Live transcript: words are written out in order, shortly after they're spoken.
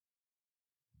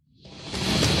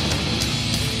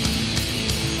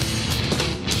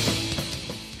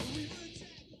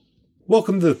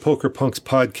Welcome to the Punx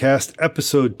Podcast,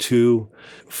 episode 2.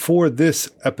 For this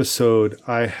episode,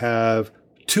 I have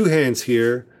two hands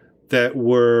here that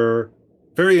were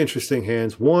very interesting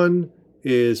hands. One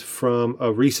is from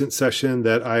a recent session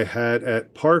that I had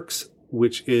at Punx,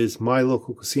 which is my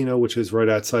local casino, which is right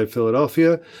outside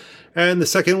Philadelphia. And the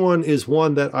second one is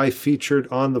one that I featured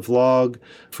on the vlog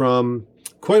from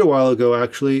quite a while ago,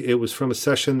 actually. It was from a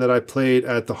session that I played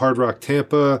at the Hard Rock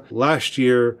Tampa last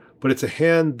year. But it's a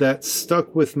hand that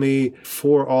stuck with me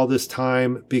for all this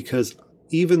time because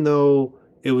even though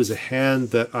it was a hand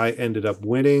that I ended up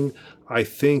winning, I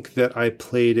think that I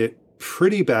played it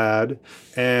pretty bad,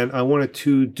 and I wanted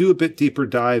to do a bit deeper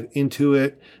dive into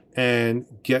it and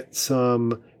get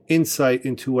some insight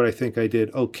into what I think I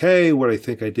did okay, what I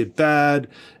think I did bad,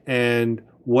 and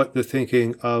what the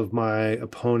thinking of my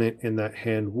opponent in that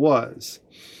hand was.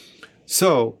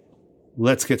 So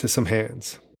let's get to some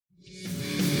hands.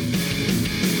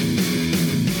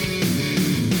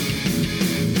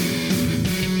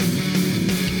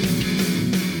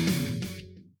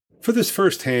 For this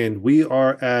first hand, we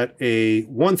are at a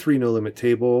 1-3 no limit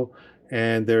table,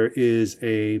 and there is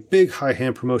a big high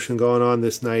hand promotion going on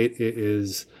this night. It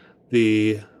is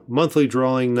the monthly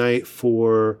drawing night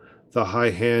for the high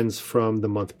hands from the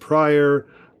month prior,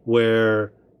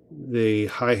 where the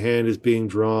high hand is being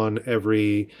drawn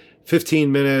every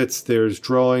 15 minutes. There's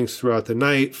drawings throughout the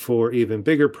night for even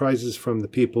bigger prizes from the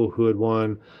people who had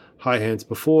won high hands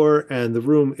before, and the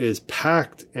room is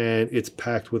packed, and it's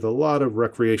packed with a lot of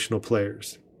recreational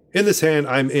players. In this hand,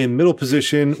 I'm in middle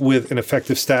position with an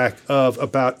effective stack of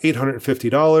about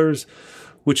 $850,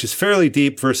 which is fairly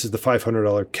deep versus the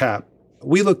 $500 cap.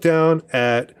 We look down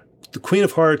at the Queen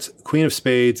of Hearts, Queen of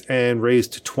Spades, and raise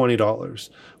to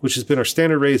 $20, which has been our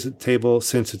standard raise at the table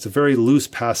since it's a very loose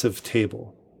passive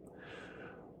table.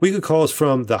 We get calls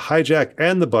from the hijack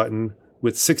and the button.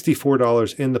 With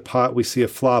 $64 in the pot, we see a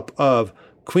flop of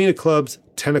Queen of Clubs,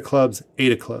 10 of Clubs,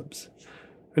 8 of Clubs.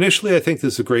 Initially, I think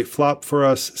this is a great flop for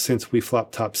us since we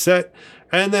flop top set,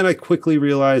 and then I quickly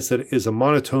realized that it is a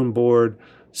monotone board,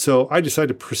 so I decided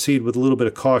to proceed with a little bit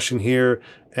of caution here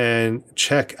and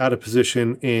check out of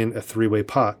position in a three-way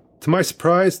pot. To my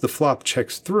surprise, the flop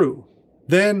checks through.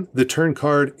 Then the turn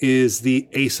card is the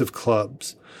Ace of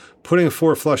Clubs, putting a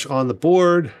 4 flush on the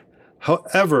board.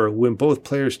 However, when both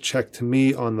players check to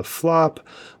me on the flop,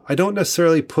 I don't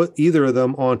necessarily put either of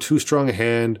them on too strong a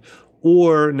hand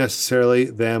or necessarily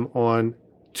them on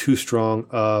too strong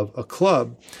of a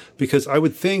club, because I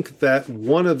would think that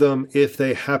one of them, if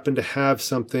they happen to have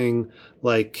something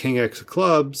like King X of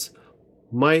Clubs,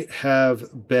 might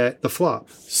have bet the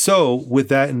flop. So with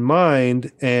that in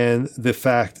mind, and the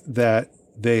fact that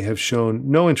they have shown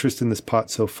no interest in this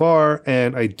pot so far,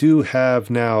 and I do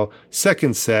have now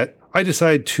second set, I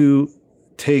decided to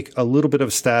take a little bit of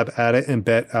a stab at it and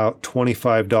bet out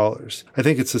 $25. I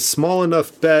think it's a small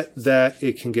enough bet that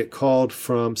it can get called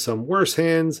from some worse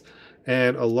hands,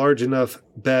 and a large enough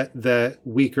bet that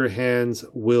weaker hands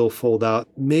will fold out.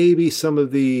 Maybe some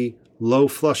of the low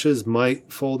flushes might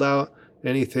fold out.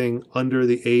 Anything under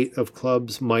the 8 of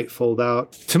Clubs might fold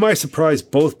out. To my surprise,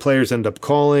 both players end up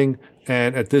calling.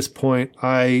 And at this point,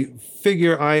 I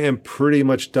figure I am pretty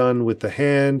much done with the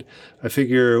hand. I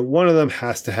figure one of them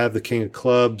has to have the King of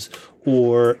Clubs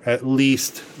or at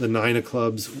least the 9 of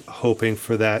Clubs, hoping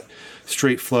for that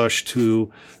straight flush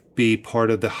to be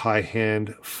part of the high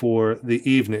hand for the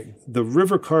evening. The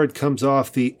river card comes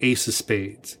off the Ace of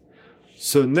Spades.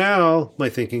 So now my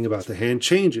thinking about the hand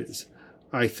changes.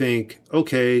 I think,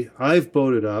 okay, I've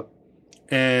boated up.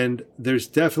 And there's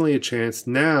definitely a chance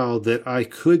now that I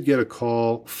could get a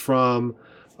call from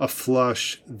a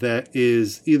flush that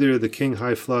is either the king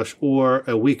high flush or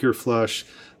a weaker flush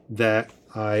that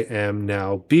I am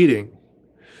now beating.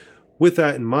 With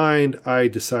that in mind, I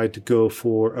decide to go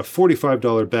for a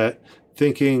 $45 bet,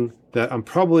 thinking that I'm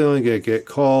probably only going to get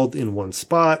called in one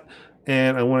spot,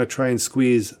 and I want to try and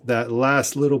squeeze that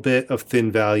last little bit of thin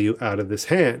value out of this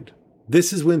hand.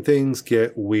 This is when things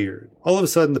get weird. All of a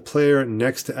sudden, the player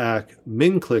next to Ack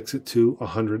min clicks it to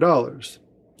 $100.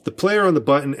 The player on the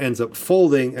button ends up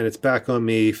folding, and it's back on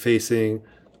me facing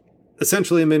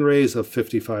essentially a min raise of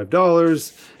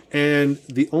 $55. And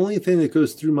the only thing that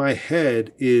goes through my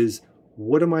head is,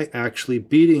 what am I actually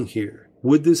beating here?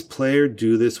 Would this player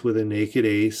do this with a naked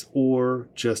ace or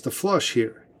just a flush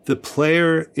here? The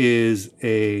player is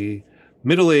a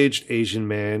middle-aged Asian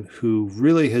man who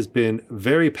really has been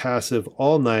very passive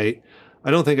all night.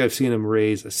 I don't think I've seen him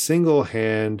raise a single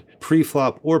hand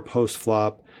pre-flop or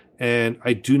post-flop, and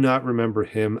I do not remember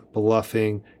him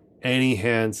bluffing any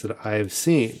hands that I have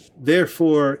seen.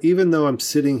 Therefore, even though I'm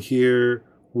sitting here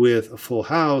with a full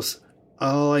house,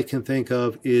 all I can think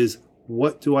of is,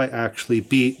 what do I actually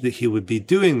beat that he would be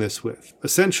doing this with?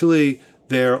 Essentially,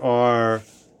 there are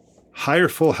higher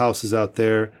full houses out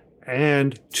there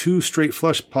and 2 straight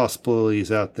flush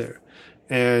possibilities out there.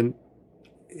 And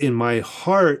in my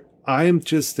heart, I'm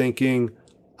just thinking,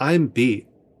 I'm beat.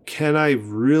 Can I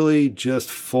really just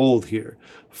fold here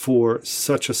for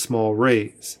such a small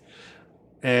raise?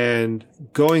 And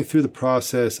going through the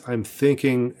process, I'm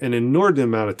thinking an inordinate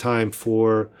amount of time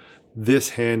for this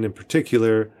hand in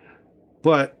particular.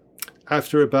 But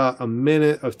after about a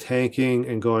minute of tanking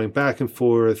and going back and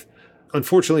forth,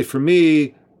 unfortunately for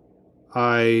me,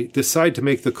 I decide to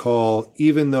make the call,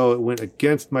 even though it went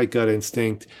against my gut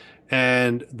instinct,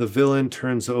 and the villain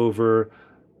turns over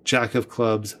Jack of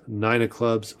clubs, 9 of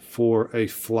clubs for a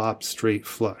flop straight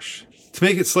flush. To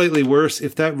make it slightly worse,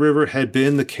 if that river had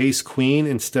been the case queen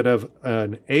instead of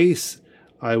an ace,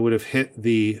 I would have hit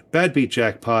the bad beat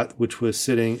jackpot, which was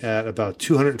sitting at about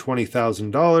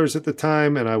 $220,000 at the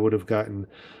time, and I would have gotten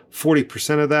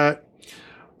 40% of that.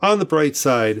 On the bright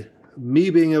side, me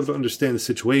being able to understand the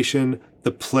situation,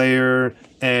 the player,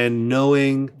 and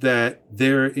knowing that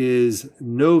there is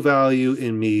no value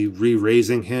in me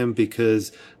re-raising him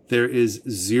because there is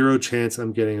 0 chance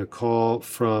I'm getting a call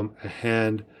from a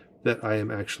hand that I am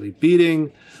actually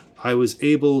beating, I was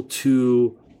able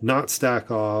to not stack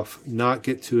off, not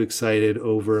get too excited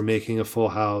over making a full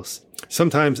house.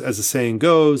 Sometimes, as the saying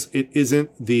goes, it isn't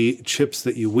the chips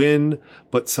that you win,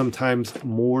 but sometimes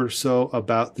more so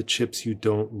about the chips you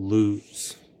don't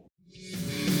lose.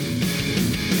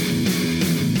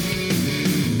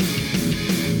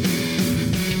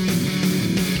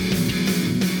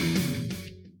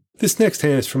 This next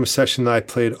hand is from a session that I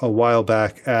played a while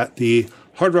back at the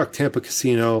Hard Rock Tampa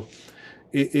Casino.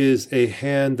 It is a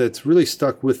hand that's really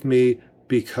stuck with me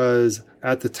because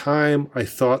at the time I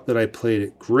thought that I played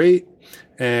it great.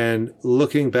 And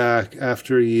looking back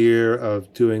after a year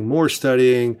of doing more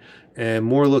studying and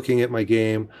more looking at my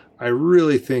game, I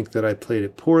really think that I played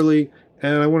it poorly.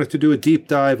 And I wanted to do a deep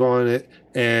dive on it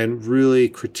and really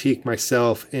critique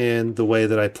myself in the way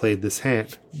that I played this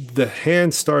hand. The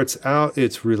hand starts out,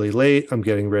 it's really late. I'm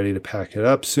getting ready to pack it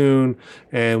up soon.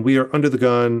 And we are under the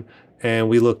gun and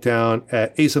we look down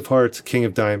at Ace of Hearts, King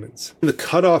of Diamonds. The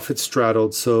cutoff had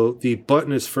straddled, so the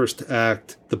button is first to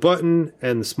act. The button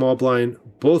and the small blind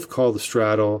both call the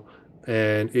straddle,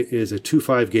 and it is a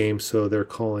 2-5 game, so they're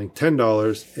calling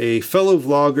 $10. A fellow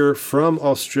vlogger from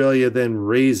Australia then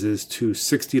raises to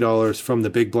 $60 from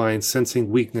the big blind, sensing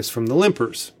weakness from the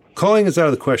limpers. Calling is out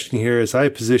of the question here as I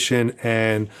position,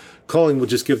 and calling will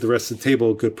just give the rest of the table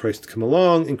a good price to come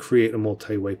along and create a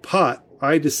multi-way pot.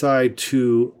 I decide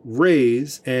to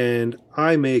raise, and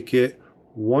I make it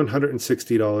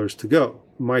 $160 to go.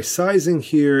 My sizing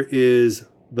here is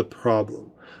the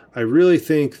problem. I really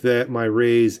think that my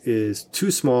raise is too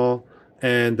small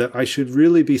and that I should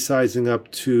really be sizing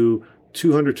up to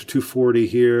 200 to 240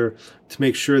 here to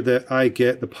make sure that I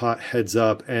get the pot heads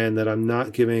up and that I'm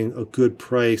not giving a good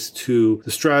price to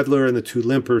the straddler and the 2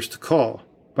 limpers to call.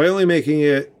 By only making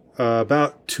it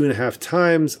about 2.5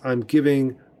 times, I'm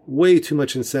giving way too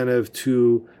much incentive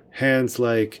to hands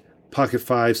like pocket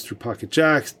 5s through pocket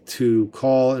jacks to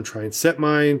call and try and set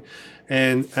mine.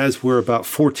 And as we're about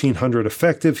 1,400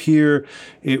 effective here,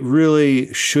 it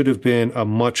really should have been a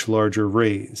much larger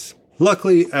raise.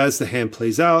 Luckily, as the hand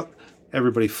plays out,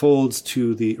 everybody folds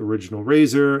to the original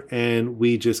raiser and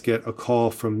we just get a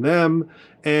call from them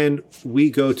and we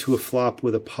go to a flop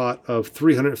with a pot of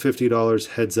 $350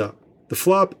 heads up. The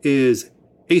flop is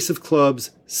Ace of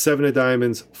clubs, 7 of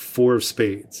diamonds, 4 of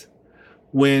spades.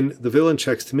 When the villain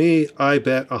checks to me, I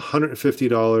bet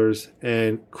 $150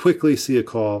 and quickly see a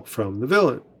call from the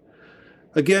villain.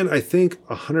 Again, I think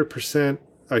 100%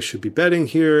 I should be betting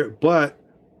here, but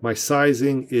my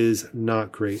sizing is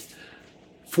not great.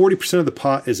 40% of the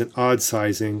pot is an odd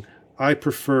sizing. I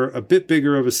prefer a bit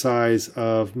bigger of a size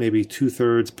of maybe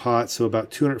 2/3 pot, so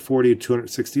about $240 to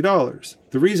 $260.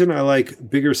 The reason I like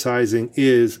bigger sizing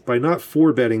is by not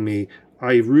 4-betting me,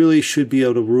 I really should be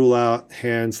able to rule out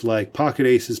hands like pocket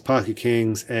aces, pocket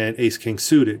kings, and ace king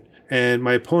suited. And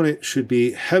my opponent should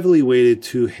be heavily weighted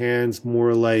to hands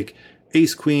more like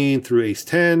ace queen through ace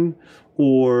 10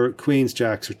 or queens,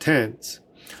 jacks, or 10s.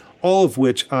 All of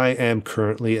which I am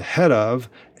currently ahead of.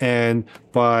 And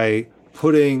by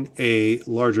putting a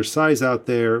larger size out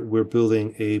there, we're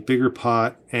building a bigger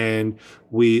pot and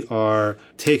we are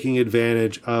taking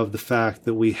advantage of the fact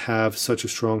that we have such a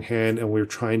strong hand and we're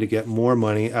trying to get more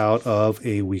money out of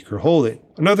a weaker holding.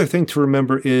 Another thing to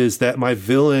remember is that my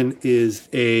villain is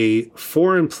a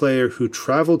foreign player who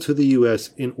traveled to the US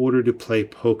in order to play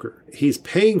poker. He's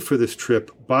paying for this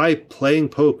trip by playing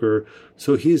poker,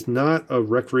 so he's not a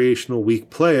recreational weak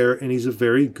player, and he's a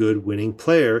very good winning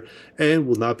player and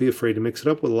will not be afraid to mix it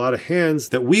up with a lot of hands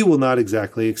that we will not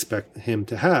exactly expect him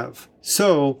to have.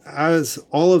 So as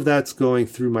all of that's going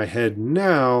through my head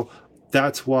now,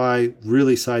 that's why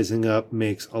really sizing up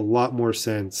makes a lot more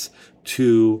sense,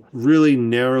 to really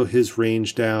narrow his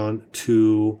range down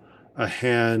to a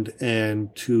hand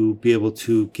and to be able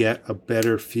to get a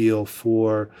better feel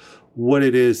for what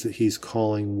it is that he's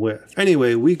calling with.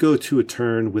 Anyway, we go to a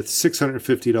turn with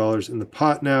 $650 in the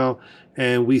pot now,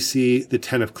 and we see the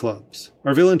 10 of clubs.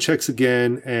 Our villain checks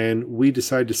again, and we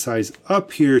decide to size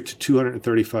up here to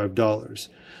 $235,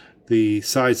 the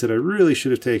size that I really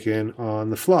should have taken on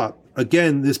the flop.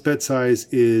 Again, this bet size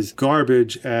is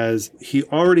garbage, as he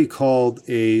already called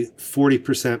a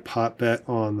 40% pot bet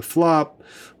on the flop.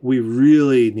 We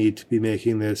really need to be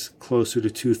making this closer to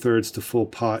 2/3 to full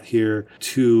pot here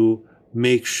to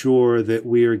make sure that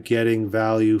we are getting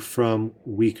value from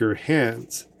weaker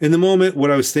hands. In the moment,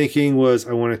 what I was thinking was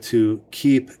I wanted to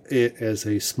keep it as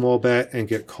a small bet and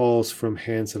get calls from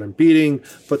hands that I'm beating.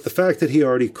 But the fact that he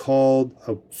already called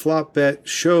a flop bet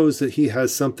shows that he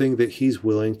has something that he's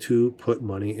willing to put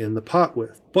money in the pot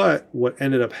with. But what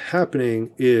ended up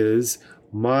happening is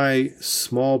my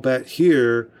small bet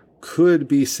here could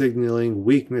be signaling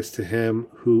weakness to him,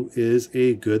 who is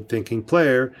a good thinking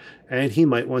player, and he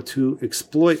might want to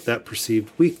exploit that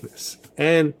perceived weakness.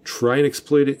 And try and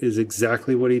exploit it is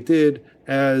exactly what he did,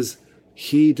 as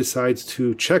he decides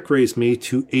to check raise me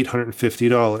to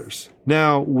 $850.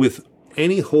 Now, with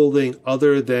any holding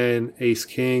other than ace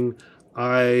king,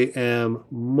 I am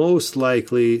most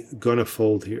likely gonna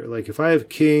fold here. Like if I have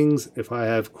kings, if I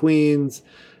have queens,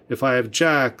 if I have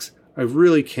jacks, I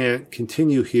really can't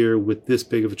continue here with this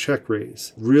big of a check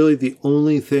raise. Really, the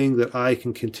only thing that I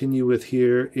can continue with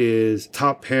here is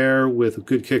top pair with a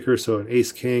good kicker, so an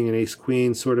ace king and ace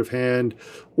queen sort of hand,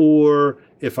 or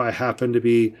if I happen to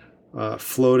be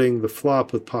floating the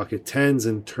flop with pocket tens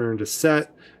and turn to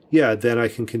set, yeah, then I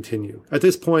can continue. At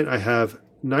this point, I have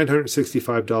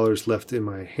 $965 left in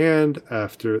my hand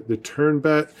after the turn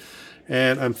bet,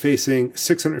 and I'm facing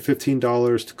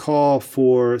 $615 to call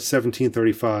for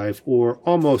 $1735, or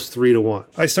almost 3-1.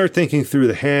 I start thinking through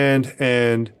the hand,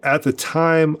 and at the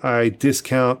time I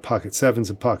discount pocket sevens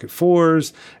and pocket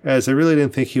fours, as I really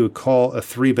didn't think he would call a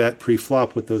 3-bet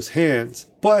pre-flop with those hands.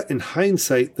 But in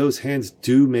hindsight, those hands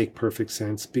do make perfect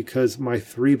sense, because my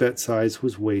 3-bet size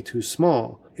was way too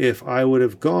small. If I would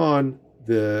have gone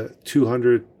the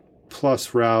 200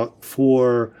 plus route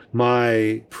for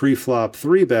my pre-flop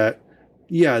 3-bet,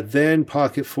 yeah, then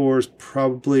pocket fours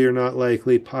probably are not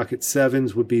likely. Pocket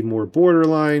sevens would be more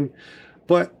borderline.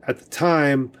 But at the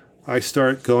time, I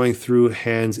start going through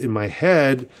hands in my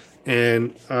head,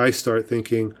 and I start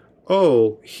thinking,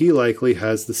 oh, he likely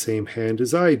has the same hand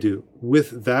as I do.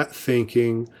 With that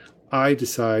thinking, I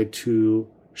decide to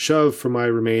shove for my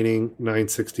remaining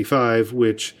 $965,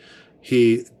 which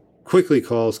he quickly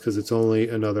calls because it's only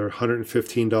another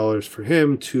 $115 for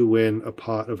him to win a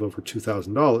pot of over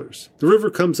 $2,000. The river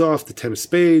comes off the 10 of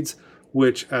spades,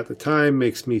 which at the time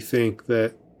makes me think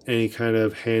that any kind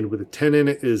of hand with a 10 in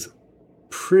it is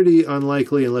pretty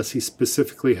unlikely unless he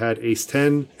specifically had ace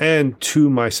 10. And to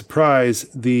my surprise,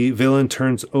 the villain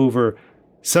turns over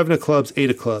 7 of clubs,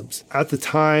 8 of clubs. At the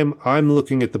time, I'm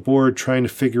looking at the board trying to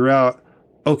figure out,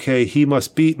 okay, he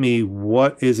must beat me.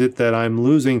 What is it that I'm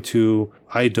losing to?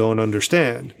 I don't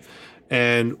understand.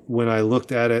 And when I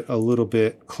looked at it a little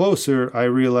bit closer, I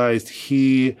realized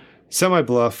he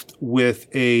semi-bluffed with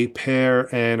a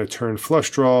pair and a turn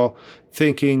flush draw,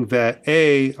 thinking that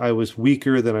A, I was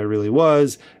weaker than I really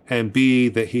was, and B,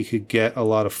 that he could get a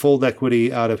lot of fold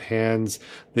equity out of hands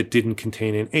that didn't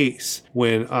contain an ace.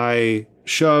 When I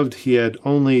shoved, he had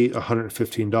only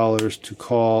 $115 to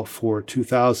call for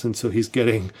 $2,000, so he's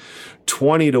getting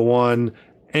 20-1.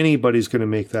 Anybody's going to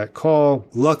make that call.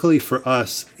 Luckily for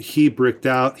us, he bricked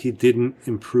out, he didn't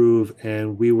improve,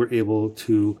 and we were able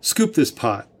to scoop this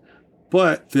pot.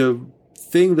 But the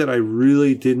thing that I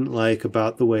really didn't like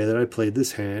about the way that I played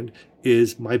this hand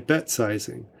is my bet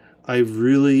sizing. I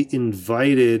really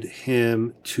invited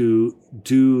him to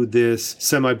do this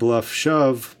semi-bluff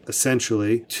shove,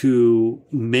 essentially, to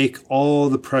make all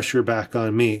the pressure back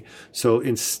on me. So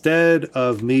instead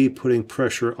of me putting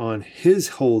pressure on his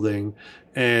holding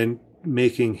and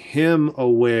making him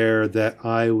aware that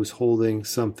I was holding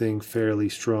something fairly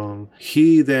strong,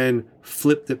 he then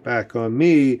flipped it back on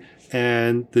me,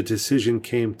 and the decision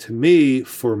came to me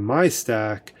for my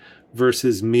stack,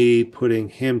 versus me putting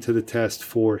him to the test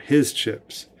for his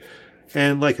chips.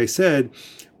 And like I said,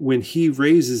 when he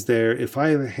raises there, if I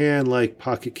have a hand like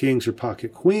pocket kings or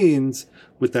pocket queens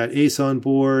with that ace on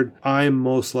board, I'm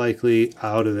most likely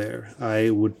out of there.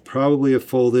 I would probably have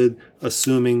folded,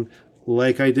 assuming,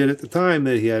 like I did at the time,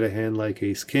 that he had a hand like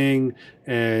ace king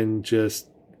and just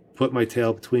put my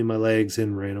tail between my legs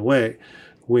and ran away.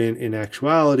 When in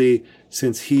actuality,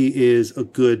 since he is a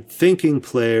good thinking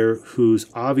player who's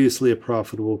obviously a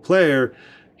profitable player,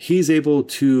 he's able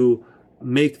to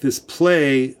make this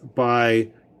play by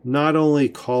not only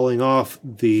calling off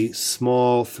the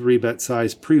small 3-bet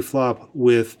size preflop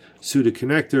with suited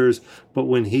connectors, but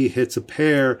when he hits a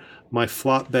pair, my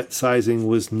flop bet sizing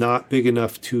was not big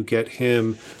enough to get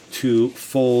him to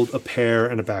fold a pair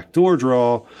and a backdoor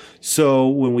draw. So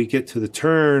when we get to the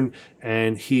turn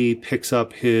and he picks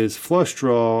up his flush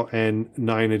draw and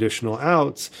 9 additional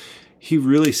outs, he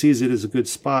really sees it as a good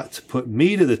spot to put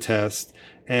me to the test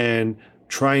and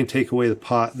try and take away the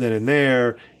pot then and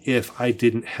there if I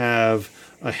didn't have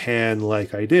a hand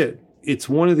like I did. It's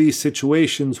one of these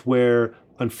situations where,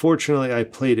 unfortunately, I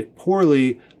played it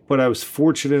poorly, but I was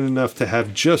fortunate enough to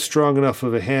have just strong enough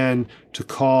of a hand to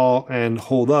call and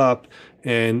hold up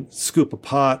and scoop a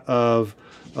pot of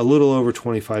a little over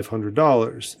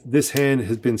 $2,500. This hand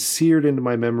has been seared into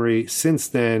my memory since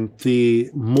then. The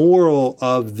moral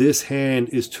of this hand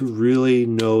is to really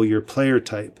know your player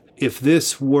type. If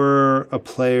this were a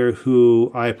player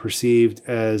who I perceived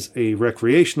as a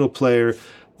recreational player,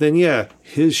 then yeah,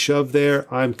 his shove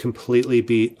there, I'm completely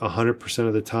beat 100%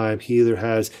 of the time. He either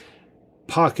has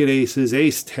pocket aces,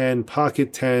 ace 10,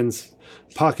 pocket 10s,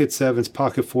 pocket 7s,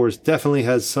 pocket 4s, definitely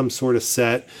has some sort of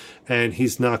set, and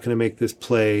he's not going to make this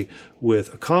play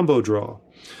with a combo draw.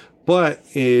 But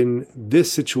in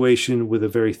this situation with a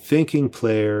very thinking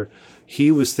player, he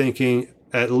was thinking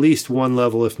at least one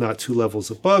level, if not 2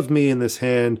 levels above me in this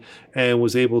hand, and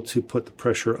was able to put the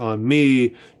pressure on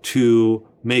me to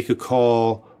make a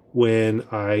call when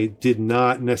I did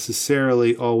not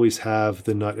necessarily always have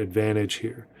the nut advantage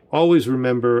here. Always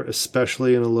remember,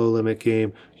 especially in a low limit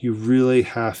game, you really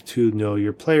have to know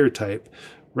your player type.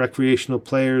 Recreational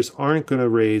players aren't going to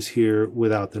raise here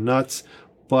without the nuts,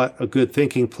 but a good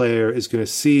thinking player is going to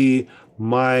see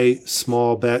my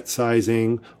small bet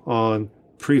sizing on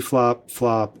pre-flop,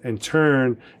 flop, and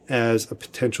turn as a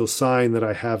potential sign that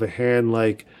I have a hand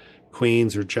like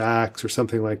queens or jacks or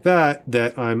something like that,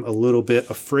 that I'm a little bit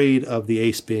afraid of the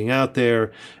ace being out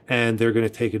there, and they're going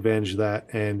to take advantage of that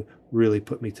and really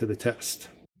put me to the test.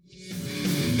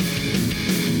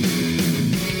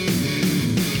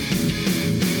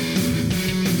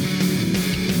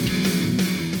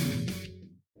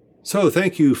 So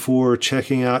thank you for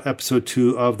checking out episode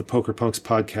 2 of the Punx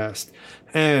Podcast.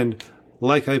 And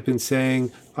like I've been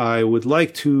saying, I would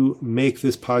like to make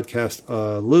this podcast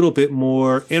a little bit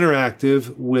more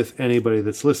interactive with anybody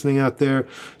that's listening out there.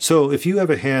 So if you have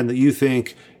a hand that you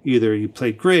think either you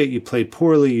played great, you played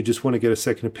poorly, you just want to get a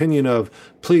second opinion of,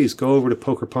 please go over to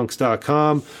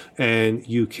pokerpunx.com and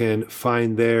you can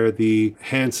find there the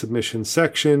hand submission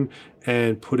section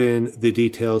and put in the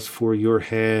details for your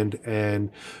hand. And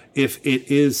if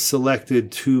it is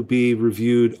selected to be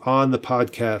reviewed on the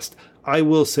podcast, I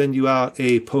will send you out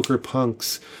a Poker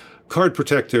Punx card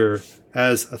protector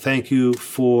as a thank you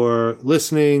for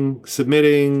listening,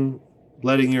 submitting,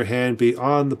 letting your hand be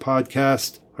on the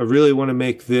podcast. I really want to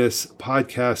make this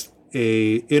podcast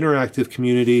a interactive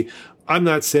community. I'm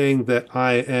not saying that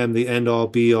I am the end-all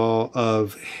be-all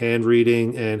of hand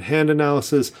reading and hand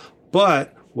analysis,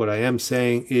 but what I am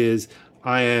saying is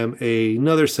I am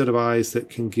another set of eyes that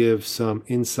can give some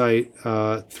insight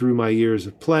through my years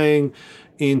of playing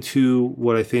into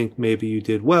what I think maybe you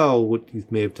did well, what you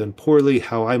may have done poorly,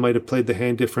 how I might have played the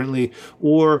hand differently,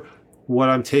 or what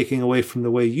I'm taking away from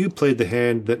the way you played the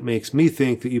hand that makes me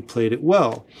think that you played it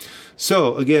well.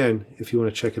 So again, if you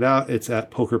want to check it out, it's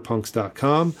at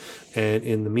pokerpunx.com. And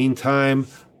in the meantime,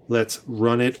 let's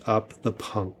run it up the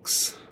punks.